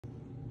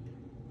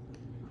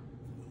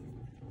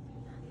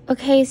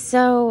Okay,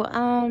 so,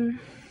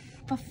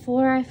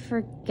 before I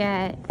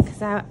forget,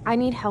 because I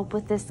need help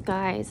with this,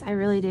 guys. I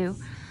really do.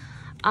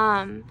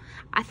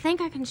 I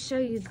think I can show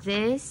you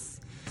this.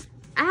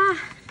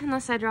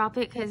 Unless I drop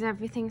it, because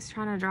everything's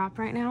trying to drop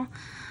right now.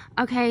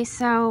 Okay,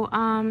 so,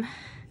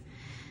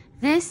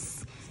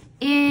 this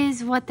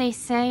is what they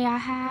say I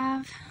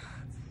have.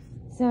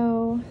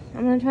 So,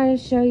 I'm going to try to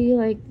show you,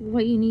 like,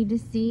 what you need to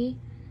see.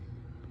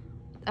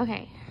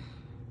 Okay.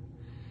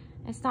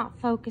 It's not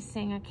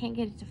focusing. I can't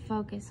get it to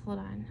focus. Hold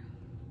on.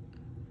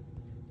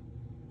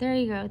 There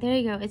you go. There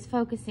you go. It's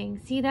focusing.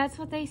 See, that's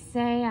what they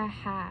say I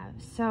have.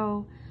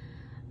 So,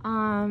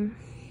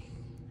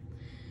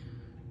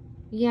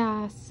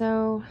 yeah,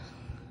 so,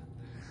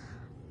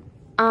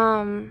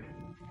 I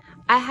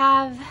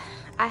have,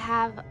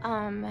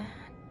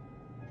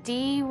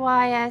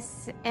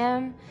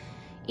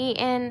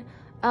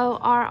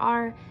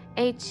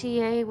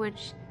 DYSMENORRHEA,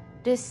 which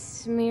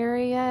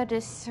dysmeria.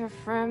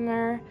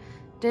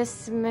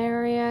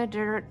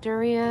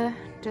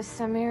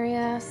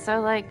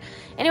 So, like,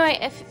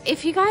 anyway,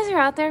 if you guys are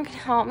out there and can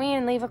help me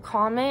and leave a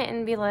comment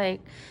and be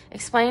like,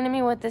 explain to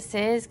me what this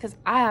is, because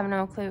I have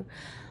no clue,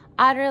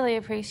 I'd really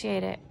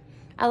appreciate it.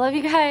 I love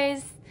you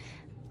guys.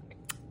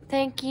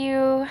 Thank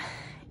you.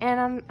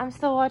 And I'm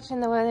still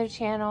watching the Weather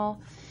Channel.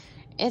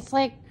 It's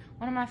like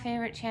one of my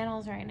favorite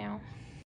channels right now.